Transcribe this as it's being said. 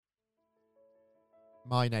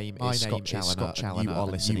My name is Scott Cowley. You are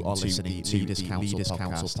listening to the Leaders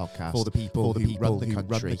Council podcast for the people who run the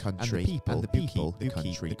country and the people who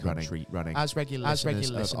keep the country running. As regular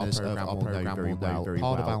listeners of our program will know very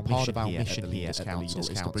well, part of our mission here at the Leaders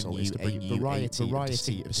Council is to bring you a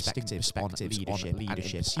variety of perspectives on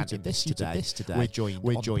leadership. And in this today,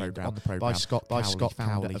 we're joined on the program by Scott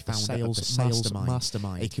Cowley, founder of Sales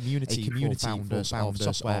Mastermind, a community for founders of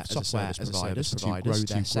software as a service providers to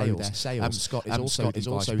grow their sales. Scott is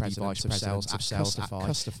also the Vice President of Sales at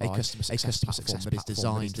Custify, a customer success platform that is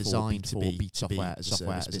designed to be software as a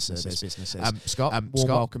service businesses. Scott, warm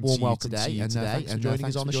welcome to you today, and thanks for joining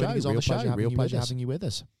us on the show. Real pleasure having you with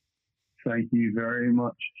us. Thank you very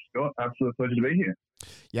much, Scott. Absolute pleasure to be here.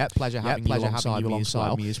 Yeah, pleasure having you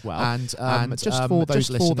alongside me as well. And just for those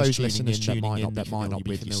listeners tuning in that might not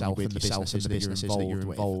be with yourself and the businesses that you're involved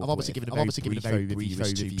with, I've obviously given a very brief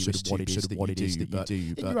overview as to what it is that you do. But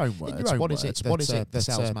in your own words, what is it that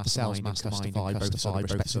Sales Mastermind and Custify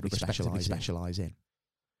both sort of specialise in?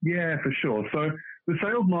 Yeah, for sure. So the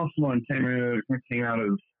Sales Mastermind came out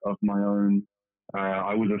of my own.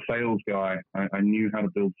 I was a sales guy. I knew how to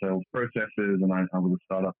build sales processes, and I was a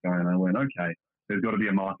startup guy, and I went, okay, there's got to be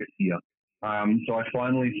a market here. So I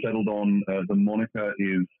finally settled on the moniker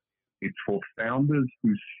it's for founders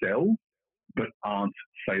who sell but aren't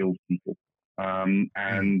salespeople.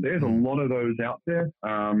 And there's a lot of those out there.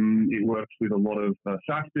 It works with a lot of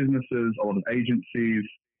SaaS businesses, a lot of agencies.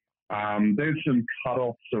 There's some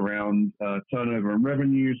cutoffs around turnover and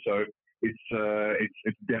revenue, so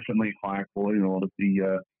it's definitely higher quality in a lot of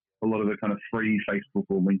the kind of free Facebook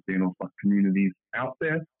or LinkedIn or Slack communities out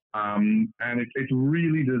there. And it's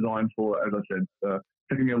really designed for, as I said,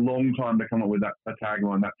 taking me a long time to come up with a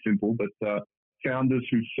tagline that simple, but founders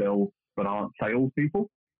who sell but aren't salespeople.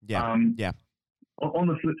 Yeah. On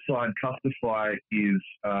the flip side, Custify is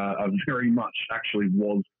very much actually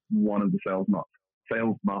was one of the Sales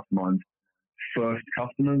Mastermind's first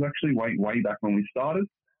customers, actually, way back when we started.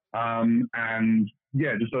 And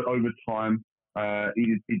yeah, just over time,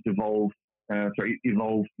 it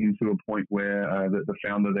evolved into a point where the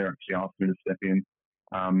founder there actually asked me to step in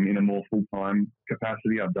a more full-time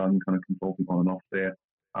capacity. I've done kind of consulting on and off there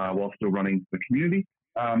while still running the community.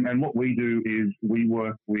 And what we do is we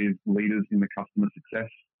work with leaders in the customer success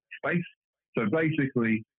space. So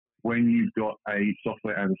basically, when you've got a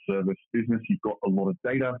software as a service business, you've got a lot of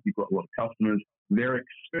data, you've got a lot of customers. They're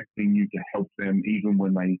expecting you to help them even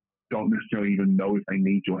when they don't necessarily even know if they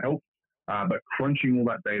need your help. But crunching all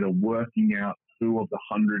that data, working out who of the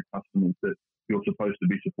 100 customers that you're supposed to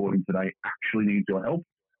be supporting today actually needs your help,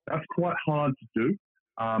 that's quite hard to do.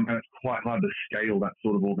 And it's quite hard to scale that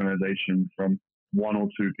sort of organization from one or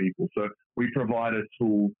two people. So we provide a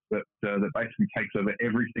tool that basically takes over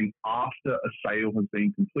everything after a sale has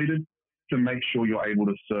been completed to make sure you're able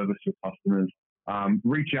to service your customers,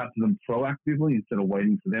 reach out to them proactively instead of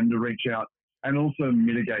waiting for them to reach out, and also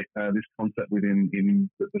mitigate this concept within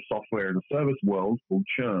the software as a service world called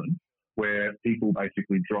churn, where people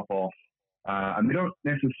basically drop off and they don't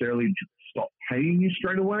necessarily stop paying you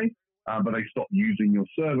straight away, but they stop using your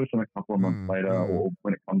service, and a couple of months later, or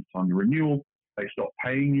when it comes time to renewal, they stop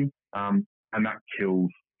paying you, and that kills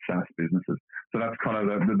SaaS businesses. So that's kind of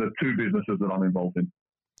the two businesses that I'm involved in.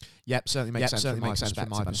 Yep, certainly makes sense from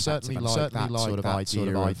my perspective. Certainly like that sort of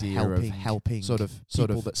idea of helping sort of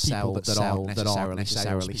people that sell that aren't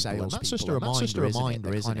necessarily sales. That's just a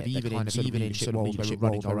reminder, isn't it? Even in leadership roles where we're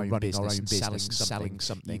running our own business and selling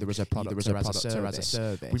something, either as a product or as a service,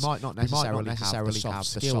 we might not necessarily have the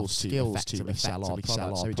soft skills to sell our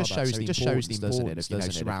product. So it just shows the importance, doesn't it,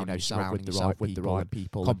 of surrounding yourself with the right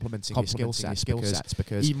people, complementing your skill sets.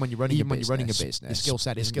 Because even when you're running a business, the skill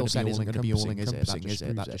set isn't going to be all encompassing, is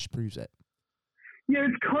it? That just proves it. Yeah,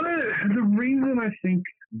 it's kind of the reason I think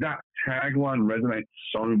that tagline resonates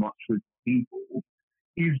so much with people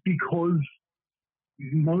is because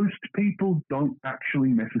most people don't actually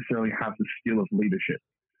necessarily have the skill of leadership.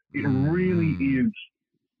 It really is,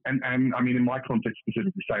 and I mean, in my context,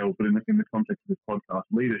 specifically sales, but in the context of this podcast,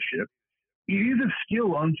 leadership, it is a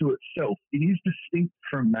skill unto itself. It is distinct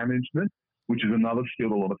from management, which is another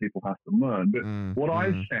skill a lot of people have to learn. But what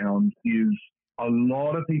I've found is a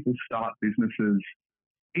lot of people start businesses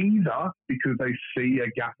either because they see a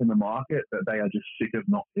gap in the market that they are just sick of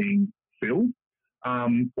not being filled,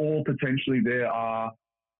 or potentially there are,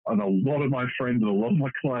 and a lot of my friends and a lot of my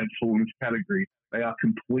clients fall in this category, they are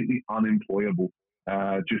completely unemployable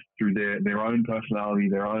just through their own personality,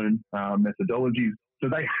 their own methodologies. So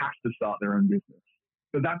they have to start their own business.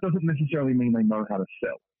 But that doesn't necessarily mean they know how to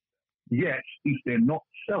sell. Yet, if they're not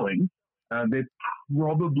selling, they're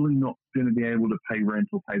probably not going to be able to pay rent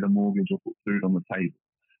or pay the mortgage or put food on the table.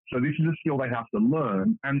 So this is a skill they have to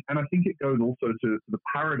learn. And I think it goes also to the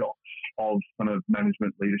paradox of kind of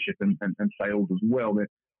management, leadership, and sales as well. They're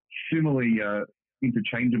similarly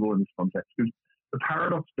interchangeable in this context, because the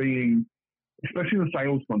paradox being, especially in the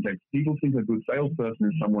sales context, people think a good salesperson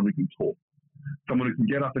is someone who can talk, someone who can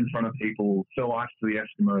get up in front of people, sell ice to the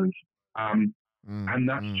Eskimos. And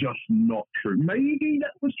that's just not true. Maybe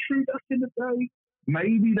that was true back in the day.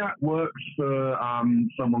 Maybe that works for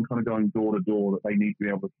someone kind of going door to door, that they need to be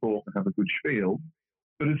able to talk and have a good spiel.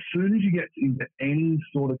 But as soon as you get into any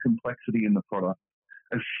sort of complexity in the product,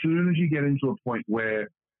 as soon as you get into a point where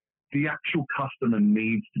the actual customer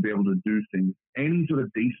needs to be able to do things, any sort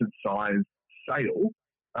of decent sized sale,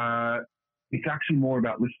 it's actually more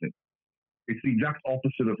about listening. It's the exact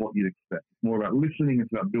opposite of what you'd expect. It's more about listening.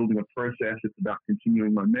 It's about building a process. It's about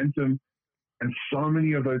continuing momentum. And so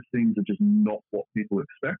many of those things are just not what people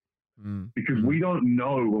expect, because we don't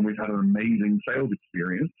know when we've had an amazing sales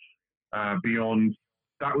experience beyond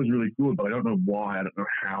that was really good, but I don't know why, I don't know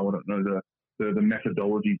how, I don't know the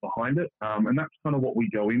methodology behind it. And that's kind of what we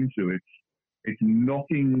go into. It's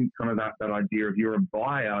knocking kind of that idea of you're a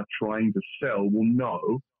buyer trying to sell. Well,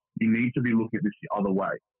 no, you need to be looking at this the other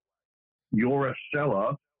way. You're a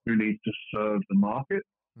seller who needs to serve the market.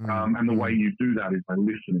 And the way you do that is by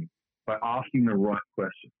listening, by asking the right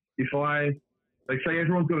questions. They say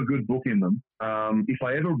everyone's got a good book in them. If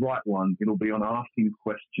I ever write one, it'll be on asking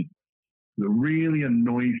questions. It really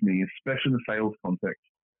annoys me, especially in the sales context,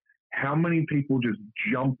 how many people just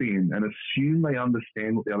jump in and assume they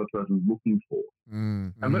understand what the other person's looking for.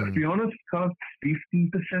 And let's be honest, kind of 50%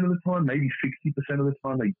 of the time, maybe 60% of the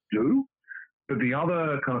time they do. But the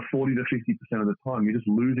other kind of 40 to 50% of the time, you're just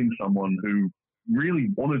losing someone who really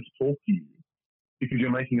wanted to talk to you because you're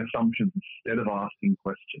making assumptions instead of asking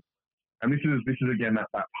questions. And this is again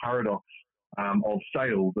that paradox of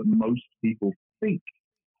sales, that most people think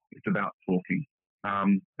it's about talking,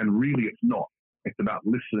 and really it's not. It's about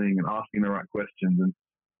listening and asking the right questions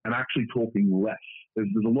and actually talking less. There's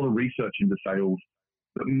a lot of research into sales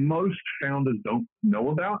that most founders don't know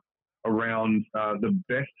about around the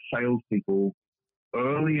best salespeople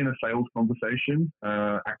early in a sales conversation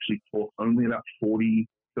actually talk only about 40,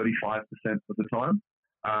 35% of the time.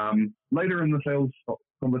 Later in the sales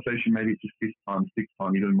conversation, maybe it's just fifth time, sixth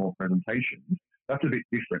time, you're doing more presentations. That's a bit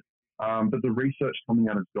different. But the research coming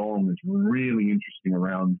out of Gong is really interesting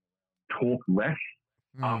around talk less,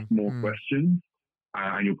 ask more questions,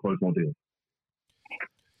 and you'll close more deals.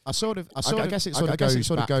 I guess it sort of goes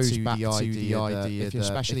back to the idea that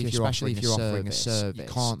especially if you're offering a service, you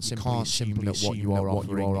can't simply assume that what you are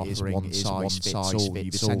offering is one size fits all.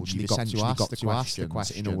 You've essentially got to ask the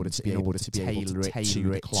question in order to be able to tailor it to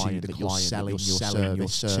the client that you're selling your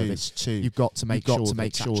service to. You've got to make sure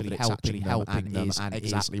that it's actually helping them and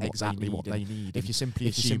exactly what they need. If you're simply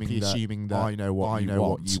assuming that I know what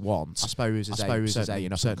you want, I suppose as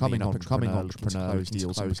a certain upcoming entrepreneur whose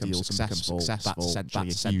deals become successful, that's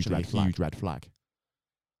essentially a huge red flag.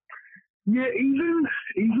 Yeah,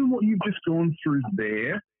 even what you've just gone through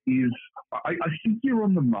there is, I think you're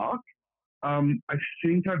on the mark. I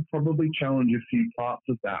think I'd probably challenge a few parts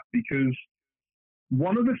of that, because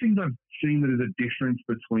one of the things I've seen that is a difference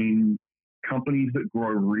between companies that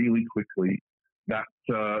grow really quickly, that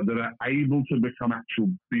are able to become actual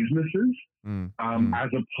businesses, as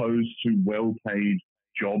opposed to well-paid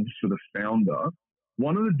jobs for the founder.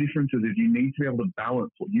 One of the differences is you need to be able to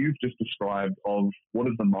balance what you've just described of what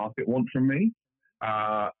does the market want from me,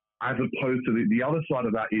 as opposed to the other side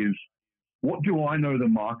of that is, what do I know the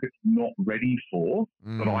market's not ready for,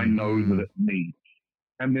 but I know that it needs.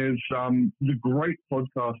 And there's a great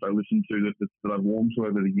podcast I listen to that I've warmed to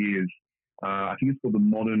over the years. I think it's called the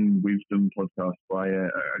Modern Wisdom Podcast by a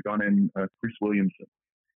guy named Chris Williamson.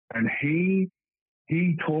 And he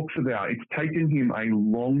talks about it's taken him a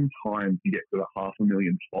long time to get to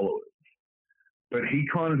 500,000 followers, but he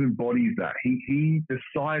kind of embodies that. He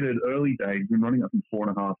decided early days, he's been running up in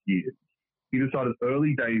 4.5 years. He decided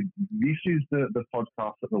early days, this is the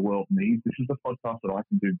podcast that the world needs. This is the podcast that I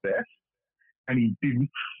can do best. And he didn't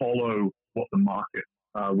follow what the market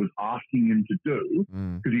was asking him to do,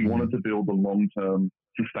 because he wanted to build a long-term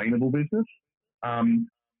sustainable business.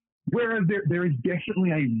 Whereas there is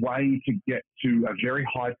definitely a way to get to a very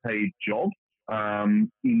high-paid job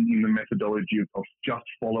in the methodology of just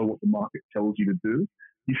follow what the market tells you to do.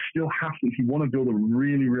 You still have to, if you want to build a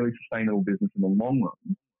really, really sustainable business in the long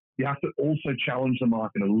run, you have to also challenge the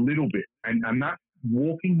market a little bit. And that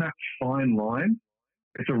walking that fine line,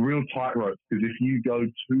 it's a real tightrope, because if you go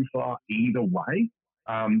too far either way,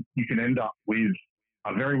 you can end up with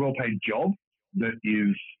a very well-paid job that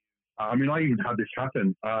is, I mean, I even had this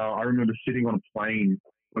happen. I remember sitting on a plane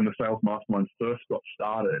when the Sales Mastermind first got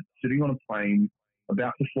started, sitting on a plane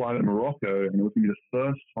about to fly to Morocco, and it was going to be the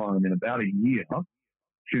first time in about a year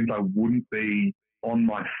since I wouldn't be on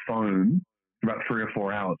my phone for about 3 or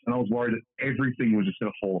 4 hours. And I was worried that everything was just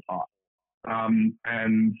going to fall apart.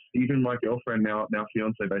 And even my girlfriend, now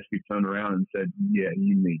fiance, basically turned around and said, yeah,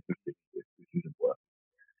 you need to fix this. This isn't working.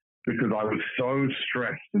 Because I was so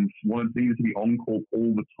stressed and wanted things to be on call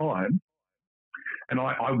all the time. And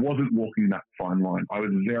I wasn't walking that fine line. I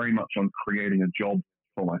was very much on creating a job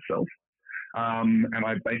for myself. And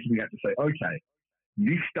I basically had to say, okay,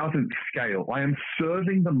 this doesn't scale. I am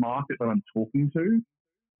serving the market that I'm talking to,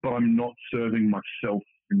 but I'm not serving myself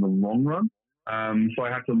in the long run. So I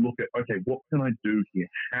had to look at, okay, what can I do here?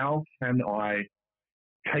 How can I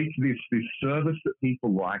take this service that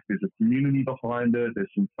people like? There's a community behind it. There's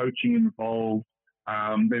some coaching involved.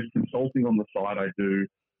 There's consulting on the side I do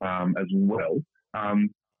as well.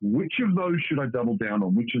 Which of those should I double down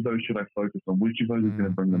on? Which of those should I focus on? Which of those is going to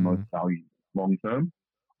bring the most value long term?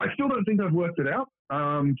 I still don't think I've worked it out,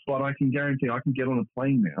 but I can guarantee I can get on a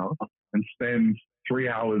plane now and spend 3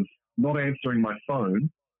 hours not answering my phone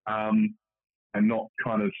and not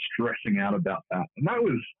kind of stressing out about that. And that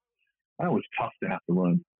was tough to have to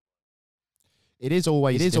learn. It is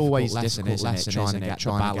always a difficult lesson, trying to get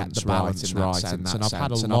the balance right in that sense. And I've had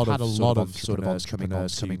a lot of sort of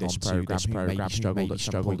entrepreneurs coming this program who maybe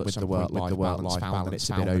struggled with the work-life balance, it's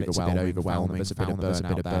a bit overwhelming, there's a bit of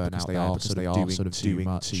burnout because they are sort of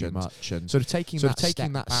doing too much. And sort of taking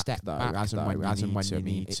that step though, as and when you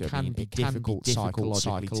need to, it can be difficult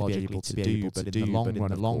psychologically to be able to do, but in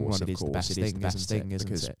the long run it is the best thing,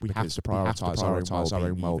 because we have to prioritise our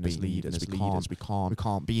own well-being as leaders. We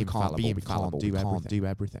can't be infallible, we can't do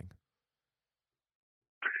everything.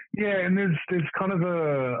 Yeah, and there's kind of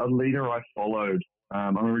a leader I followed.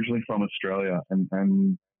 I'm originally from Australia,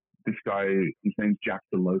 and this guy, his name's Jack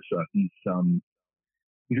DeLosa. He's an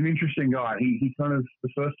interesting guy. He kind of, the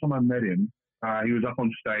first time I met him, he was up on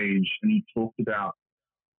stage and he talked about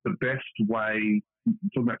the best way,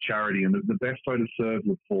 talking about charity, and the best way to serve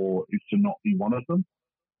the poor is to not be one of them.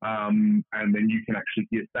 And then you can actually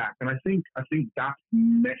get back. And I think that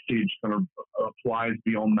message kind of applies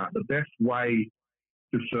beyond that. The best way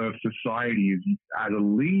to serve society is, as a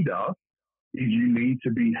leader, is you need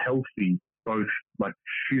to be healthy, both like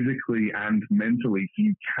physically and mentally, so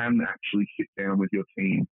you can actually sit down with your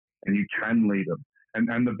team and you can lead them.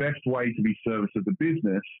 And the best way to be service of the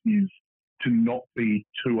business is to not be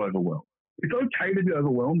too overwhelmed. It's okay to be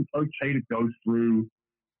overwhelmed. It's okay to go through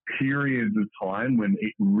periods of time when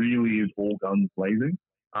it really is all guns blazing.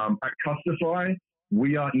 At Custify,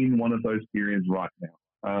 we are in one of those periods right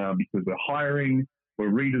now because we're hiring, we're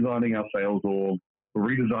redesigning our sales org, we're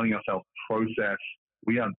redesigning our sales process.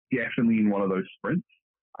 We are definitely in one of those sprints.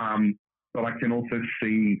 But I can also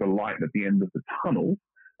see the light at the end of the tunnel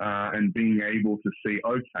and being able to see,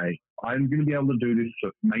 okay, I'm going to be able to do this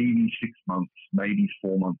for maybe 6 months, maybe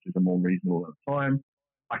 4 months is a more reasonable amount of time.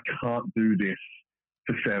 I can't do this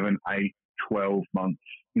for 7, 8, 12 months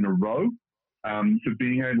in a row. So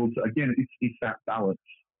being able to, again, it's that balance,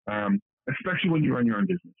 especially when you run your own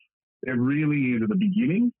business. There really is at the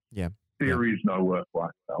beginning. Yeah. There is no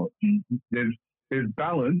work-life balance. There's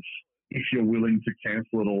balance if you're willing to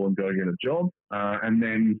cancel it all and go get a job. And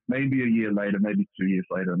then maybe a year later, maybe 2 years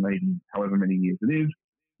later, maybe however many years it is,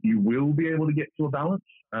 you will be able to get to a balance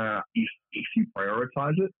if you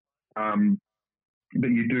prioritize it. But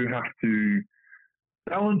you do have to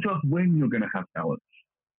balance up when you're going to have balance.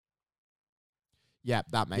 Yeah,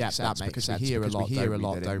 that makes sense. Because we hear a lot,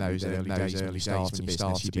 in those early days when you start a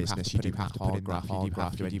business, you do have to put in that hard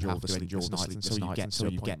graft, you endure the sleepless nights until you get to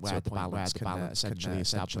a point where the balance can essentially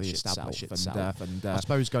establish itself. And I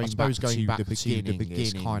suppose going back to the beginning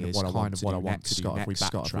is kind of what I want to do next, Scott, if we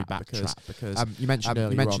backtrack, because you mentioned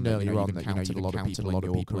earlier on that you've encountered a lot of people in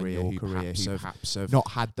your career who perhaps have not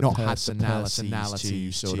had the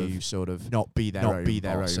personality to sort of not be their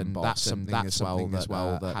own boss, and that's something as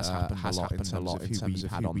well that has happened a lot in terms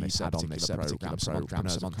of had on this particular program.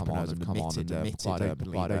 Some entrepreneurs have come on and admitted quite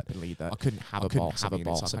openly that I couldn't have a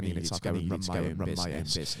boss. I needed to go and run my own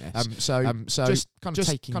business. So just kind of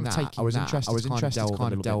taking that, I was interested to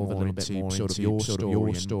kind of delve a little bit more sort of your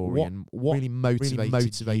story and what really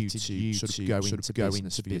motivated you to sort of go into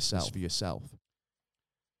business for yourself.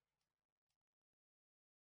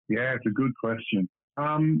 Yeah, it's a good question.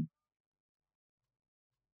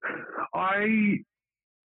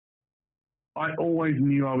 I always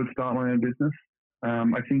knew I would start my own business.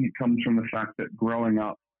 I think it comes from the fact that growing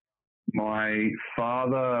up, my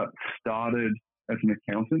father started as an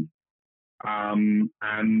accountant,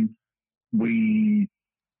 And we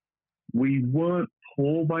weren't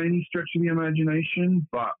poor by any stretch of the imagination,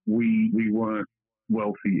 but we weren't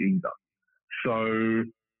wealthy either. So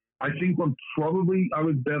I think I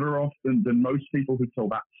was better off than most people who tell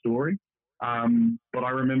that story. But I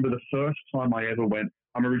remember the first time I ever went.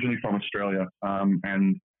 I'm originally from Australia,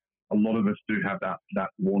 and a lot of us do have that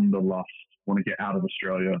wanderlust, want to get out of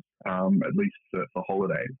Australia, at least for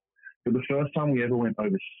holidays. But the first time we ever went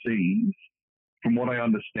overseas, from what I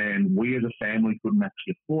understand, we as a family couldn't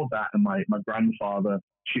actually afford that, and my grandfather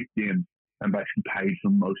chipped in and basically paid for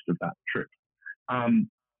most of that trip. And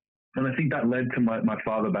I think that led to my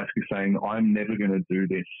father basically saying, I'm never going to do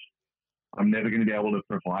this. I'm never going to be able to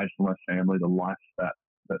provide for my family the life that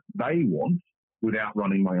they want without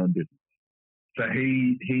running my own business. So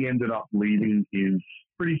he ended up leaving his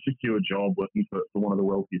pretty secure job working for one of the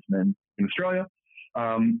wealthiest men in Australia,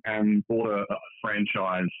 and bought a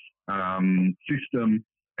franchise system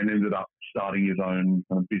and ended up starting his own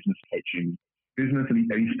kind of business coaching business, and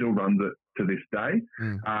he still runs it to this day.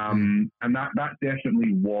 And that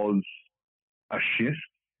definitely was a shift.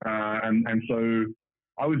 And so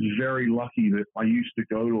I was very lucky that I used to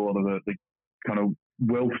go to a lot of the kind of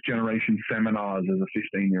wealth generation seminars as a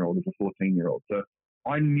 15-year-old, as a 14-year-old. So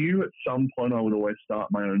I knew at some point I would always start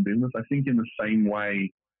my own business. I think in the same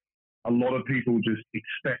way, a lot of people just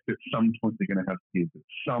expect at some point they're going to have kids, at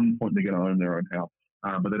some point they're going to own their own house,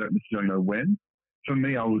 but they don't necessarily know when. For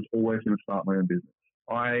me, I was always going to start my own business.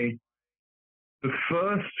 The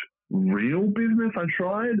first real business I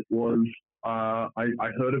tried was I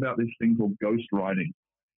heard about this thing called ghostwriting.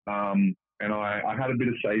 And I had a bit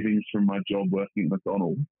of savings from my job working at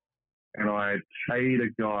McDonald's, and I paid a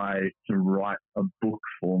guy to write a book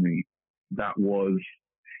for me that was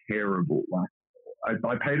terrible. Like,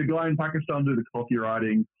 I paid a guy in Pakistan to do the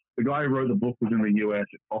copywriting. The guy who wrote the book was in the US.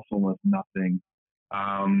 It cost almost nothing.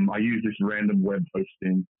 I used this random web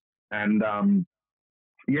hosting, and I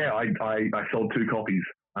sold 2 copies.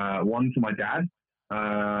 One to my dad,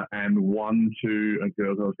 and one to a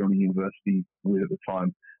girl that I was going to university with at the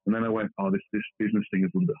time. And then I went, this business thing is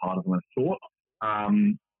a little bit harder than I thought. I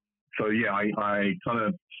kind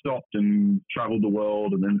of stopped and traveled the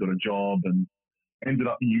world, and then got a job and ended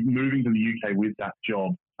up moving to the UK with that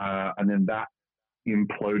job. And then that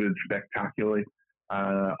imploded spectacularly.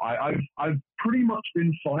 I've pretty much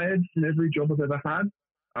been fired from every job I've ever had,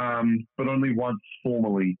 but only once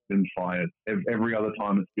formally been fired. Every other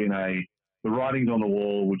time it's been the writing's on the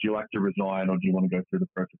wall, would you like to resign, or do you want to go through the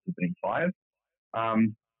process of being fired?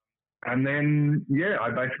 And then, I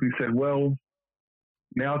basically said, well,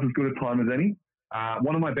 now's as good a time as any.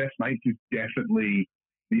 One of my best mates is definitely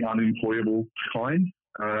the unemployable kind.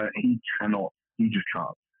 He just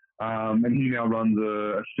can't. And he now runs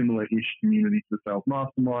a similar-ish community to Sales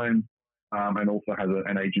Mastermind, and also has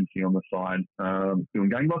an agency on the side doing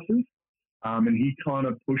gangbusters. And he kind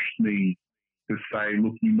of pushed me to say,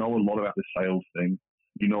 look, you know a lot about the sales thing.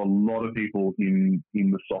 You know a lot of people in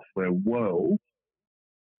the software world.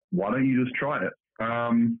 Why don't you just try it?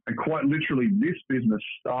 And quite literally, this business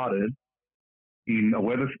started in a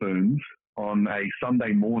Wetherspoons on a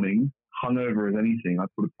Sunday morning, hungover as anything. I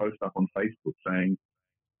put a post up on Facebook saying,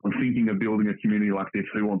 I'm thinking of building a community like this.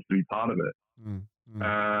 Who wants to be part of it? And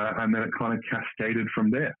then it kind of cascaded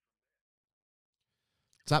from there.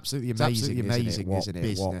 It's absolutely amazing, isn't it?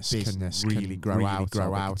 Business can really grow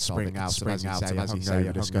out, spring out, as you say,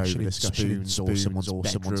 hungover spoons, or someone's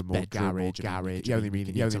bedroom or garage. You only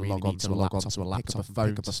really need to log on to a laptop, pick up a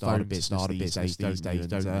phone to start a business these days,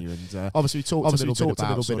 don't you? And obviously we talked a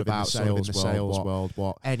little bit about in the sales world,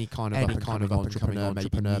 what any kind of entrepreneur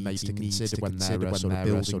may need to consider when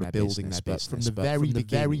they're sort of building their business. But from the very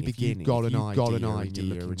beginning, you've got an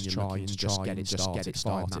idea and you're trying to just get it started,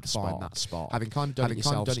 find that spot. Having kind of done it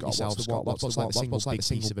yourself, Scott, what's like the single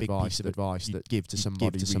big piece of advice that give to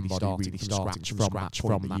somebody really starting from that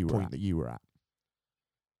point that you were at?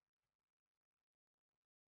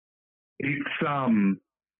 It's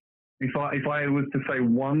if I was to say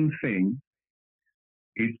one thing,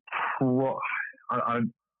 it's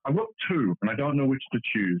I've got 2, and I don't know which to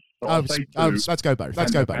choose. So I'll say 2. Let's go both.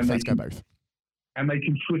 Let's go both. And they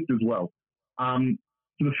conflict as well. So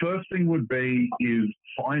the first thing would be is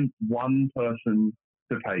find one person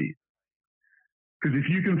to pay you. Because if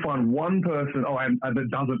you can find one person, and that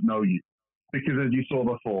doesn't know you, because as you saw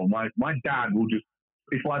before, my dad will just,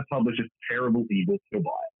 if I publish a terrible ebook, he'll buy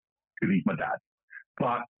it because he's my dad.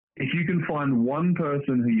 But if you can find one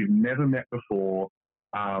person who you've never met before,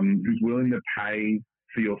 who's willing to pay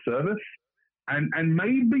for your service, and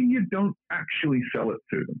maybe you don't actually sell it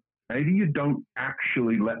to them. Maybe you don't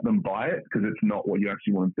actually let them buy it because it's not what you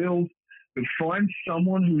actually want to build. but find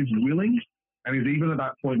someone who is willing and is even at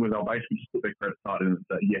that point where they'll basically just put their credit card in and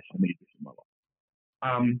say, yes, I need this in my life.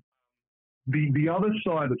 The other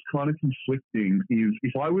side that's kind of conflicting is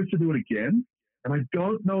if I was to do it again, and I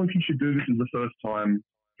don't know if you should do this as a first-time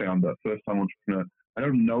founder, first-time entrepreneur. I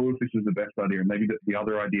don't know if this is the best idea. And maybe the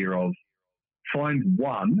other idea of find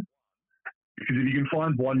one, because if you can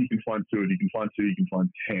find one, you can find two. If you can find two, you can find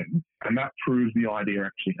 10. And that proves the idea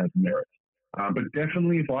actually has merit. But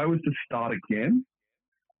definitely if I was to start again,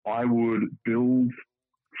 I would build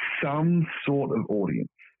some sort of audience.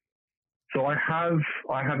 So I have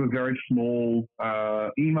a very small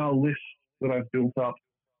email list that I've built up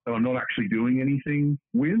that I'm not actually doing anything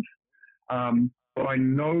with. But I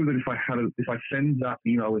know that if I send that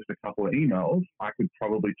email list a couple of emails, I could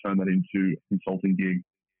probably turn that into a consulting gig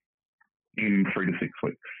in 3 to 6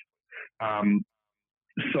 weeks.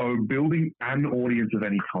 So building an audience of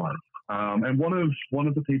any kind. And one of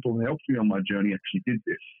the people who helped me on my journey actually did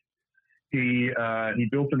this. He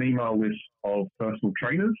built an email list of personal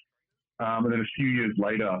trainers, and then a few years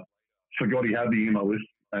later, forgot he had the email list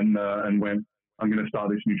and went, I'm going to start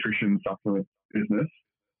this nutrition supplement business,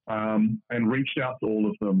 and reached out to all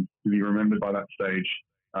of them because he remembered by that stage.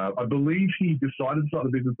 I believe he decided to start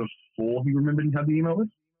the business before he remembered he had the email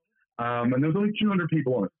list, and there was only 200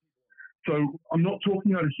 people on it. So I'm not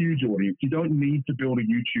talking about a huge audience. You don't need to build a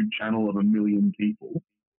YouTube channel of 1 million people,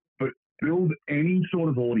 but build any sort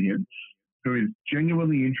of audience who is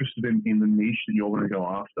genuinely interested in the niche that you're going to go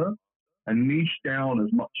after, and niche down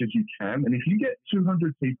as much as you can. And if you get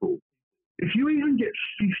 200 people, if you even get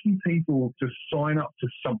 50 people to sign up to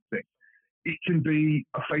something, it can be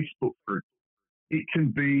a Facebook group, it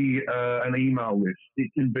can be an email list,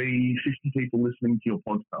 it can be 50 people listening to your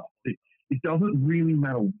podcast. It doesn't really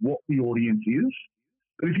matter what the audience is,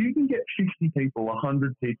 but if you can get 50 people,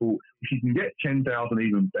 100 people, if you can get 10,000,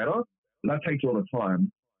 even better, that takes a lot of time.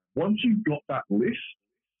 Once you've got that list,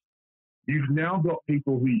 you've now got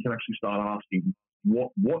people who you can actually start asking,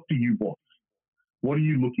 what do you want? What are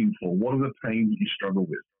you looking for? What are the pains that you struggle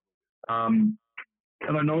with? And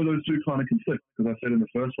I know those two kind of conflict, because I said in the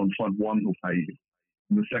first one, find one who'll pay you.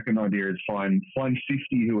 And the second idea is find 50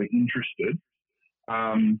 who are interested.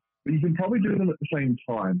 But you can probably do them at the same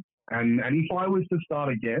time. And if I was to start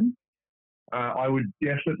again, I would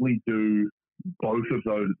definitely do both of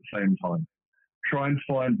those at the same time. Try and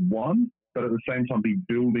find one, but at the same time be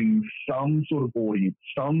building some sort of audience,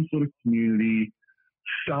 some sort of community,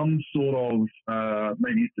 some sort of,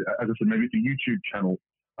 maybe it's a YouTube channel,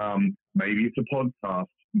 maybe it's a podcast,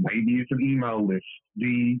 maybe it's an email list.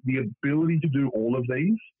 The ability to do all of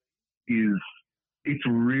these it's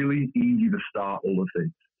really easy to start all of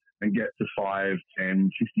these and get to 5,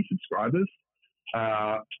 10, 50 subscribers.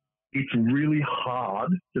 It's really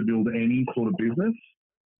hard to build any sort of business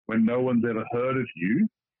when no one's ever heard of you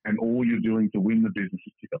and all you're doing to win the business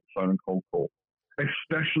is pick up the phone and cold call,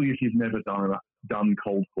 especially if you've never done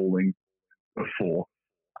cold calling before.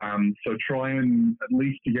 So try and, at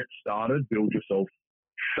least to get started, build yourself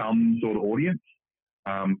some sort of audience,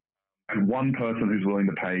 and one person who's willing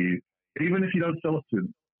to pay you, even if you don't sell it to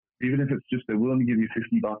them, even if it's just they're willing to give you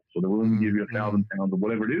 $50 or they're willing to give you £1,000 or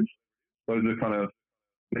whatever it is. Those are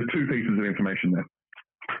there's 2 pieces of information there.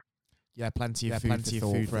 Yeah, plenty of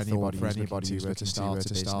food for anybody who's looking to start a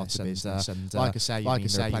business. And like I say, there are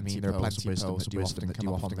plenty of pearls of wisdom that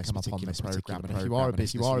come up on this particular program. And if you are a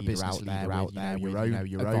business leader out there, your own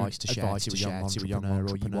advice to share to a young entrepreneur,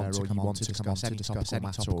 or you want to discuss any topical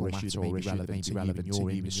matter or issue that may be relevant in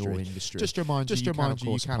your industry, just to remind you, you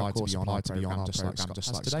can of course apply to be on our program just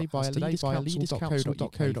like today via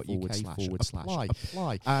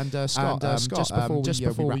leaderscouncil.co.uk/apply. And Scott, just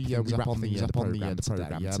before we wrap things up on the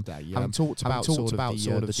program today, having talked about sort of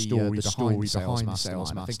the story behind the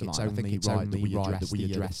Sales Mastermind, I think it's only right that we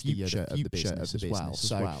address the future of the business as well.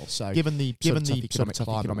 So given the sort of economic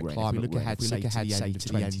climate, we look ahead, say, to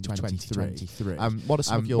the end of 2023, what are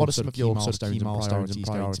some of your sort of key milestones and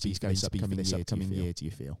priorities going to be for this upcoming year, do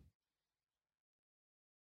you feel?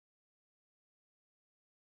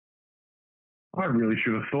 I really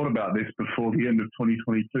should have thought about this before the end of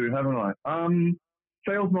 2022, haven't I?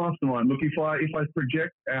 Sales Mastermind. Look, if I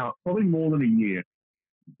project out probably more than a year,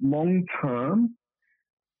 long term,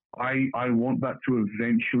 I want that to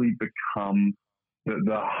eventually become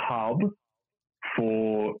the hub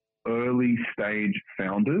for early stage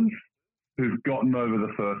founders who've gotten over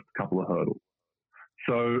the first couple of hurdles.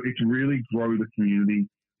 So it's really grow the community,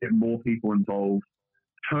 get more people involved,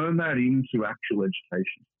 turn that into actual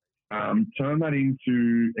education, turn that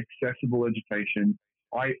into accessible education.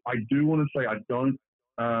 I do want to say I don't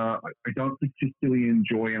particularly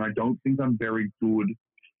enjoy, and I don't think I'm very good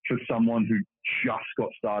for someone who just got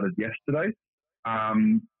started yesterday,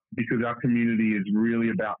 because our community is really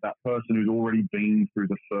about that person who's already been through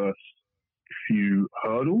the first few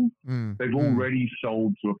hurdles. They've already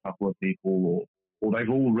sold to a couple of people, or they've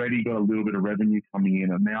already got a little bit of revenue coming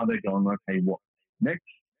in, and now they're going, okay, what next?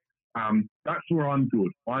 That's where I'm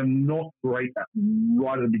good. I'm not great at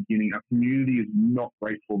right at the beginning. Our community is not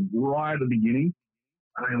great for right at the beginning.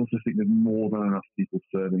 And I also think there's more than enough people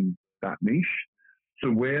serving that niche.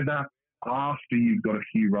 So where that, after you've got a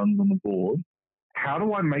few runs on the board, how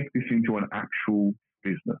do I make this into an actual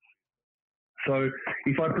business? So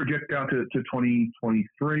if I project out to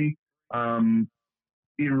 2023,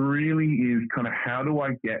 it really is kind of how do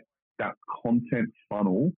I get that content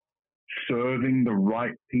funnel serving the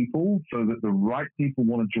right people so that the right people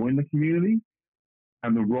want to join the community,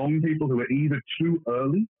 and the wrong people who are either too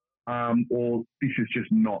early or this is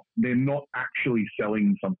just not, they're not actually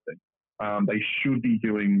selling something. They should be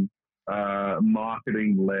doing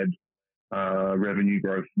marketing-led revenue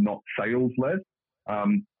growth, not sales-led.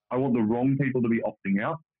 I want the wrong people to be opting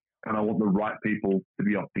out, and I want the right people to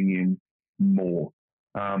be opting in more.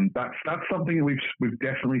 That's something that we've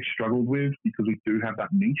definitely struggled with because we do have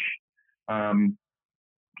that niche.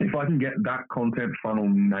 If I can get that content funnel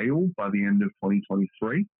nailed by the end of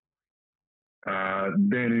 2023,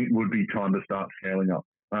 then it would be time to start scaling up.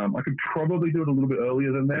 I could probably do it a little bit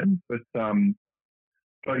earlier than then, but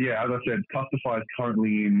yeah, as I said, Custify is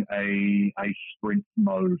currently in a sprint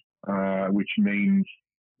mode, which means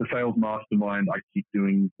the Sales Mastermind, I keep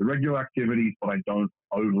doing the regular activities, but I don't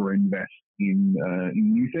over-invest in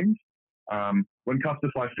new things. When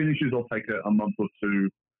Custify finishes, I'll take a month or two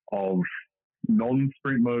of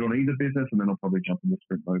non-sprint mode on either business, and then I'll probably jump into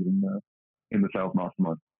sprint mode in the Sales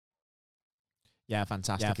Mastermind. Yeah,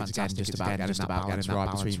 fantastic. It's again just about getting that balance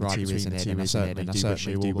right between the two, isn't it? And I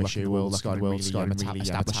certainly do wish you all Scott really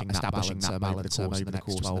establishing that balance over the course of the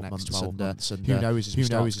next 12 months. And who knows as we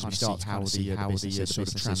start how the business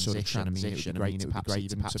sort of transition. I mean, it would be great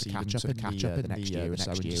to perhaps catch up in the next year or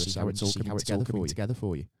so and see how it's all coming together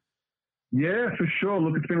for you. Yeah, for sure.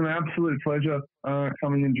 Look, it's been an absolute pleasure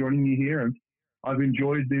coming and joining you here, and I've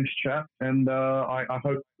enjoyed this chat, and I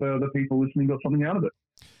hope the people listening got something out of it.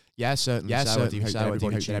 Yeah, certainly. I do hope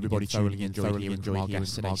that everybody thoroughly enjoyed hearing our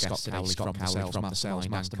guest today, Scott Cowley from the Sales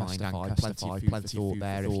Mastermind and Custify. Plenty of thought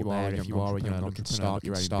there if you are a young looking to start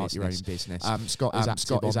your own business. Scott is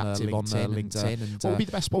active on LinkedIn. And what would be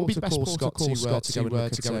the best port of call, Scott, to go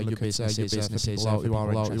and look at your businesses who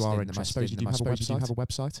are interested? I suppose you do have a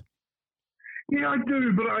website? Yeah, I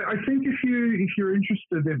do, but I think if you're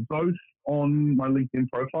interested, they're both on my LinkedIn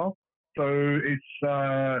profile. So it's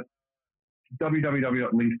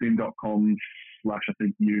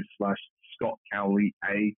www.linkedin.com/Scott Cowley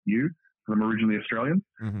AU. I'm originally Australian.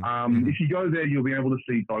 If you go there, you'll be able to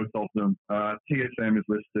see both of them. TSM is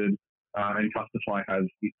listed, and Custify has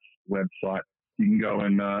its website. You can go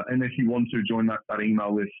and if you want to join that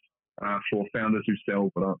email list for founders who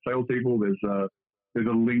sell but aren't salespeople, there's a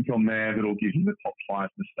link on there that'll give you the top 5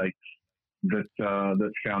 mistakes that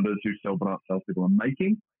founders who sell but aren't salespeople are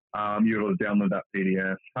making. You're able to download that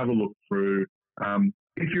PDF, have a look through.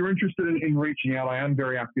 If you're interested in reaching out, I am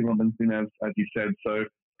very active on LinkedIn, as you said. So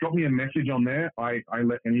drop me a message on there. I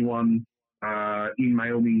let anyone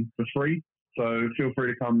email me for free. So feel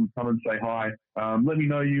free to come and say hi. Let me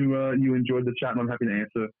know you enjoyed the chat, and I'm happy to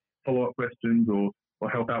answer follow-up questions or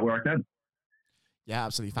help out where I can. Yeah,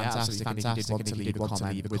 absolutely fantastic. And if you did want to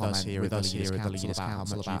leave a comment here at the Leaders Council about how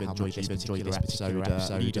much you've enjoyed this episode,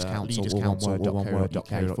 Leaders Council,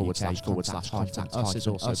 one-word.co.uk/contact us is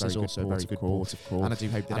also a very good port of call. And I do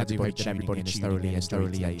hope that everybody is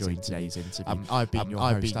thoroughly enjoying today's interview. I've been your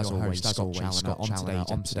host, as always, Scott Challoner,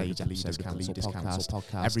 on today's episode of the Leaders Council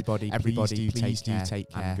podcast. Everybody, please do take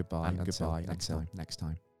care, and goodbye until next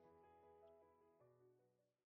time.